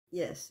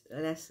Yes,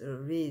 let's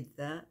read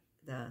the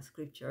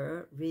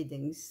scripture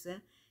readings.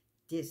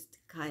 This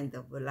kind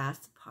of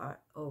last part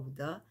of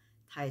the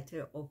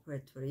title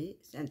operatory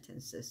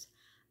sentences.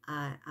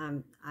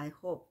 I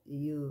hope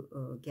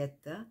you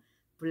get the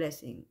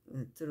blessing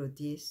through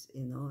this,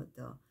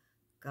 the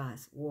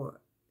God's word,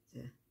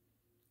 the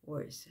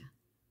words,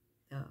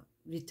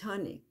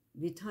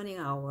 returning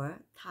our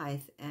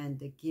tithe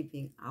and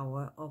giving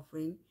our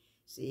offering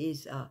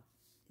is a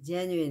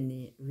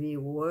genuinely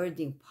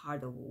rewarding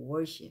part of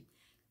worship.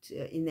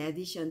 In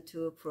addition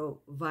to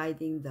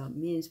providing the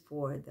means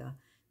for the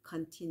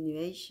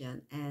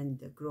continuation and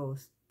the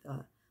growth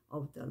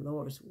of the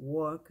Lord's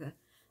work,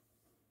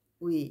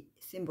 we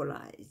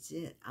symbolize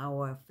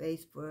our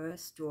faithful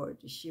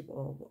stewardship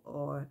of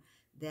all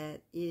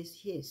that is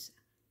His,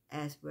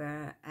 as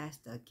well as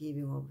the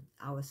giving of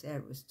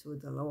ourselves to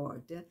the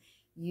Lord,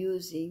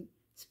 using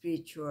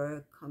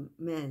spiritual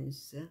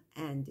commands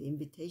and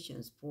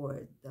invitations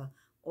for the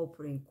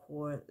offering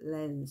core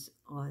lens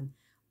on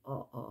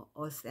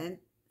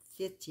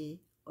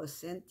authenticity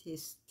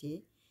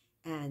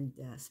and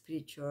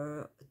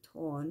spiritual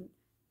tone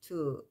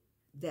to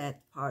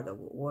that part of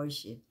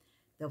worship.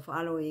 The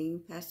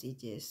following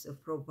passages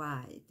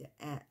provide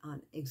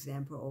an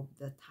example of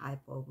the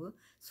type of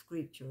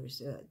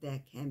scriptures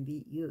that can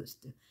be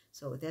used.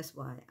 So that's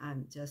why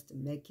I'm just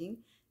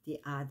making the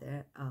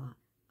other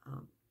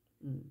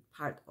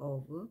part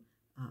of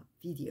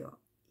video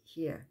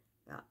here,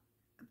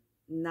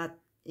 not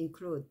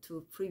include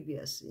two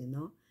previous,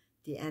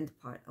 the end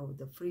part of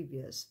the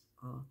previous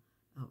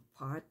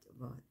part.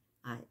 But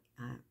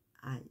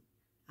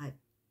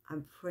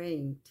I'm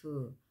praying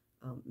to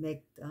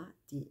make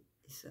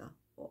these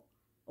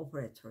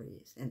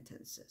operatory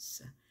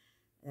sentences.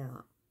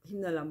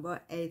 Hymnal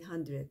number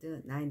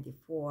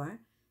 894,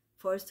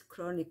 1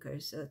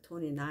 Chronicles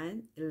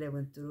 29,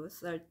 11 through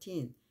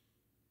 13.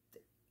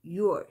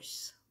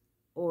 Yours,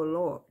 O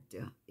Lord,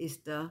 is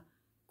the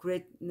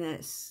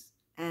greatness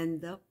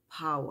and the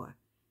power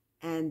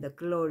and the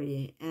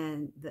glory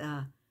and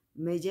the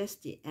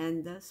majesty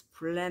and the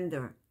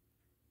splendor,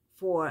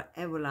 for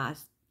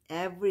everlasting.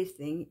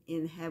 Everything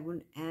in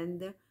heaven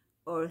and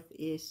earth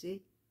is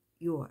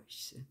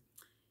yours.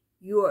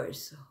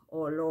 Yours,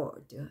 O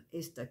Lord,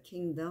 is the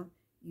kingdom.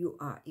 You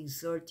are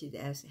exalted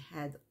as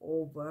head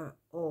over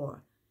all.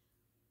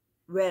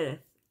 Wealth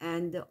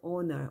and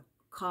honor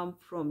come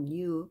from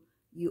you.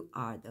 You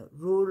are the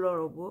ruler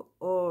of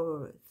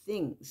all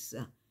things.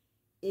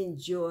 In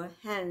your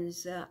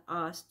hands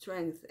are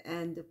strength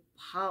and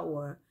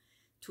power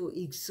to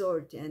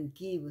exalt and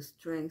give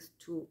strength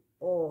to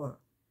all.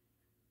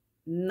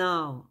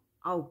 Now,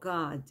 our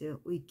God,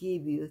 we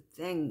give you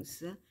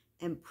thanks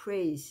and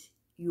praise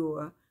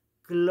your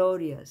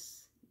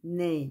glorious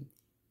name.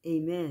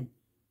 Amen.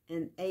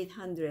 And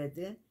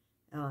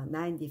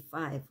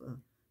 895,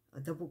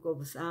 the book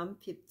of Psalm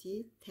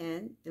 50,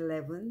 10,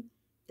 11,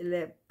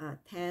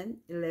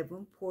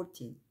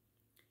 14.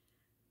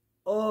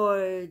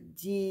 All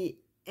the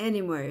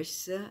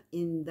animals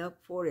in the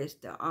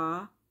forest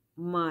are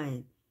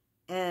mine,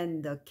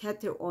 and the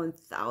cattle on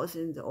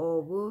thousands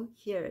of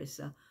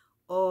hills.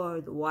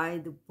 All the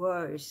wild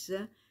birds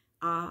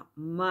are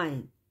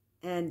mine,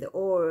 and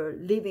all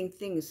living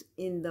things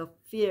in the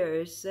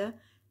fields.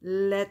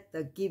 Let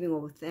the giving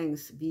of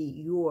thanks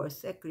be your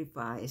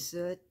sacrifice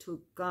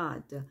to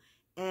God,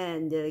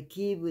 and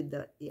give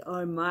the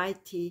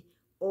Almighty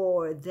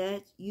all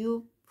that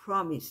you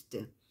promised.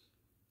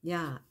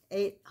 Yeah,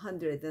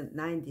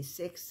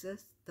 896,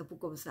 the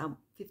book of Psalm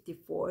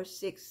 54,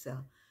 6.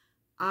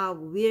 I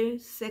will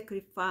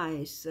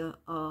sacrifice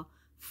a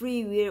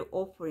free will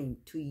offering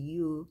to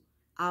you.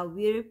 I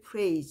will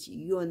praise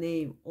your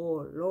name,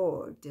 O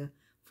Lord,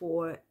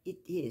 for it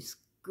is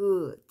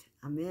good.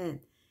 Amen.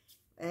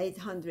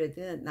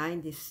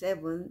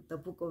 897, the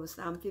book of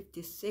Psalm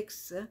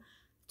 56,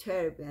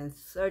 12 and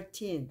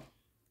 13.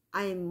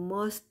 I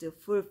must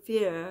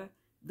fulfill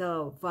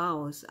the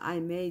vows I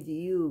made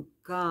you,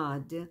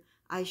 God.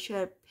 I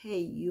shall pay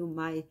you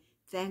my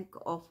thank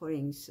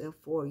offerings,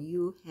 for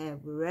you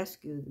have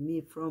rescued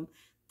me from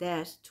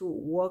death to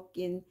walk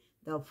in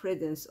the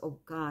presence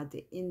of God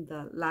in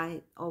the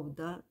light of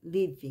the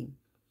living.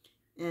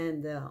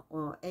 And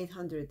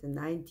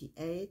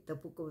 898, the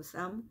book of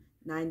Psalm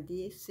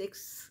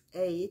 96,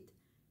 8.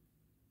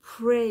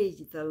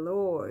 Praise the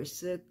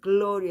Lord's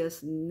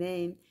glorious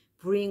name.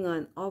 Bring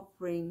an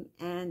offering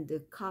and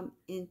come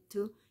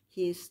into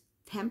his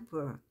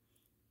temple.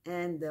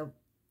 And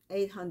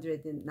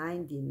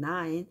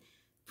 899,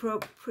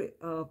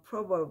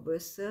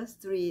 Proverbs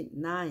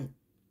 3:9.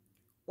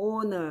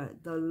 Honor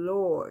the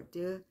Lord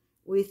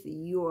with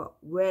your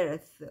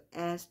wealth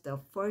as the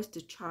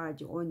first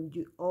charge on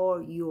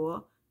all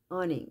your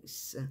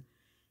earnings.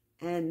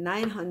 And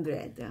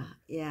 900,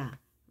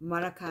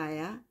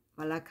 Malachi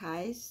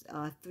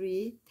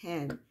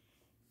 3:10.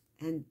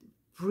 And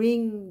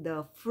bring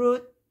the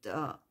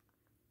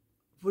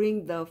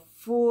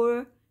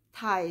full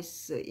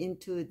tithes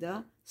into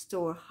the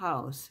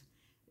storehouse,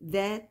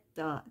 that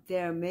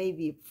there may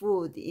be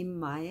food in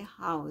my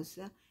house,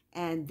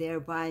 and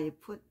thereby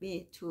put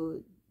me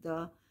to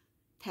the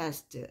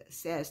test,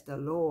 says the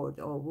Lord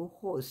of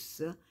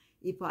hosts,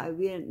 if I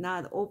will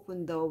not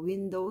open the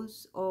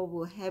windows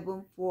of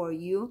heaven for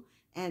you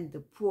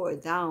and pour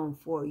down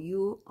for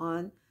you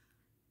on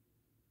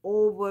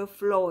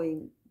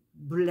overflowing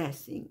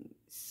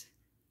blessings.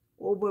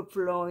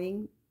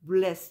 Overflowing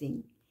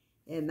blessing.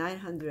 And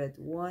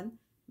 901,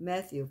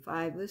 Matthew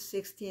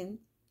 5:16,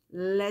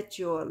 let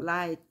your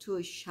light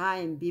to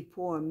shine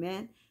before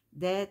men,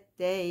 that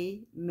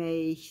they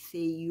may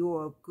see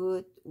your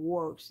good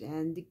works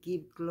and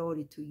give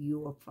glory to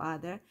your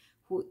Father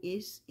who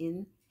is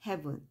in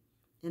heaven.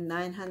 And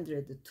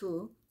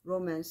 902,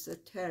 Romans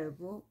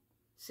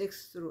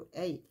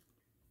 12:6-8.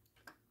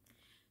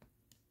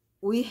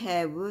 We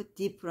have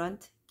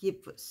different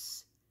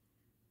gifts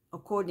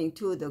according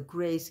to the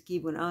grace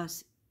given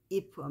us.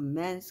 If a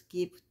man's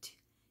gift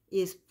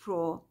is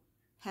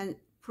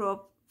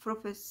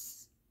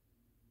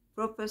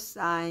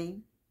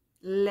prophesying,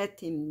 let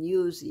him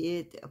use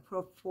it in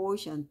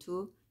proportion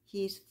to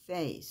his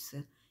faith.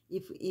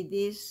 If it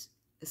is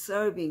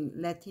serving,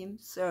 let him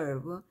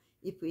serve.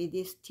 If it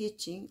is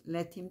teaching,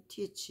 let him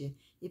teach.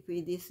 If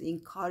it is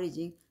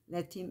encouraging,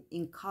 let him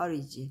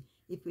encourage.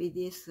 If it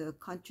is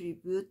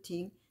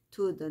contributing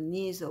to the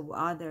needs of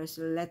others,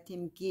 let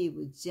him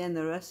give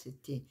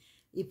generosity.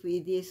 If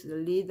it is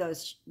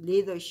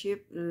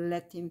leadership,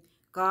 let him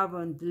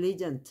govern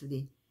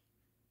diligently.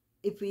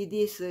 If it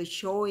is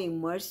showing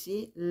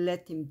mercy,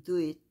 let him do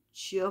it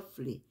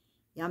cheerfully.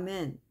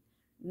 Amen.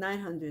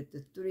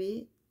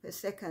 903,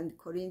 2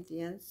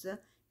 Corinthians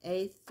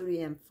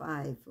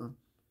 8:3-5.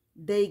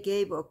 They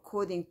gave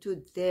according to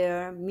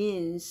their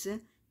means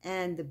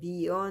and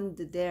beyond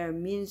their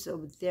means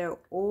of their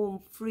own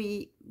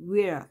free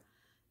will.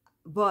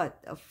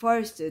 But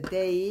first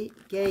they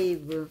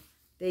gave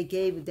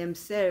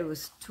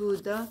themselves to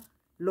the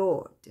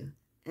Lord.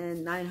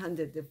 And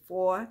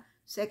 904,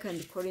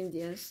 2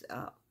 Corinthians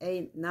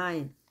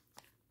 8:9.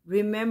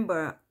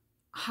 Remember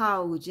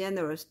how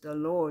generous the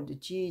Lord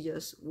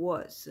Jesus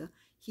was.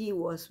 He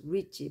was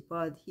rich,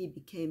 but he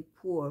became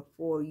poor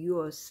for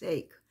your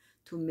sake,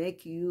 to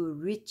make you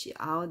rich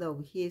out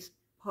of his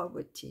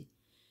poverty.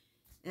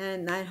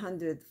 And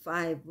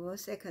 905,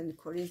 2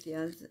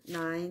 Corinthians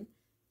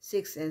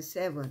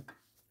 9:6-7.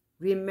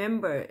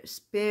 Remember,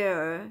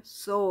 spare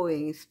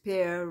sowing,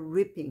 spare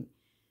reaping.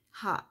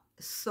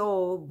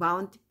 Sow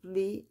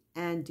bountifully,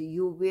 and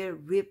you will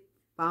reap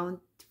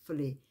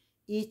bountifully.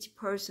 Each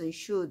person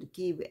should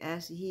give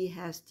as he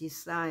has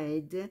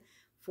decided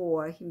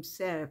for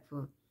himself.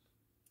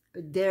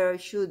 There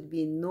should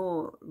be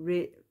no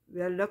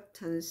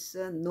reluctance,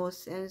 no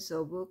sense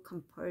of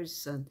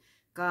compulsion.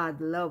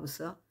 God loves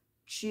a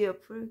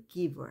cheerful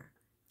giver.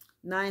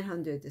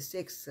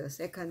 906,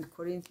 2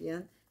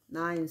 Corinthians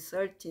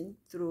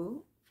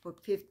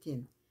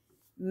 9:13-15.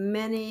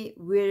 Many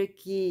will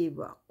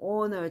give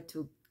honor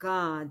to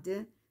God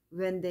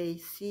when they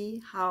see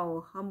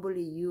how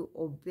humbly you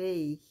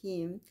obey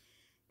him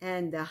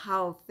and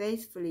how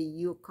faithfully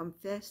you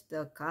confess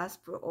the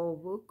gospel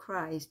of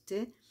Christ,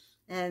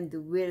 and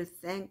will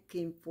thank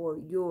him for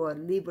your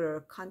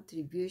liberal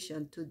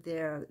contribution to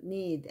their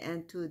need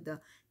and to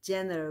the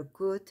general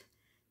good.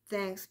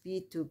 Thanks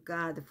be to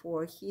God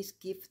for his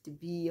gift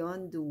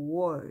beyond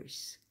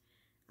words.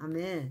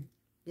 Amen.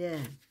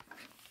 Yeah.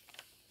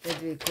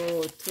 Then we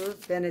go to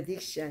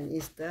benediction,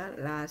 is the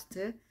last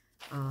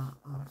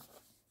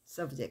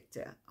subject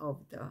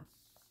of the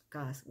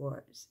God's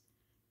words.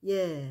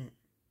 Yeah.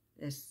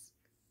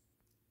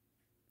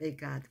 May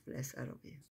God bless all of you.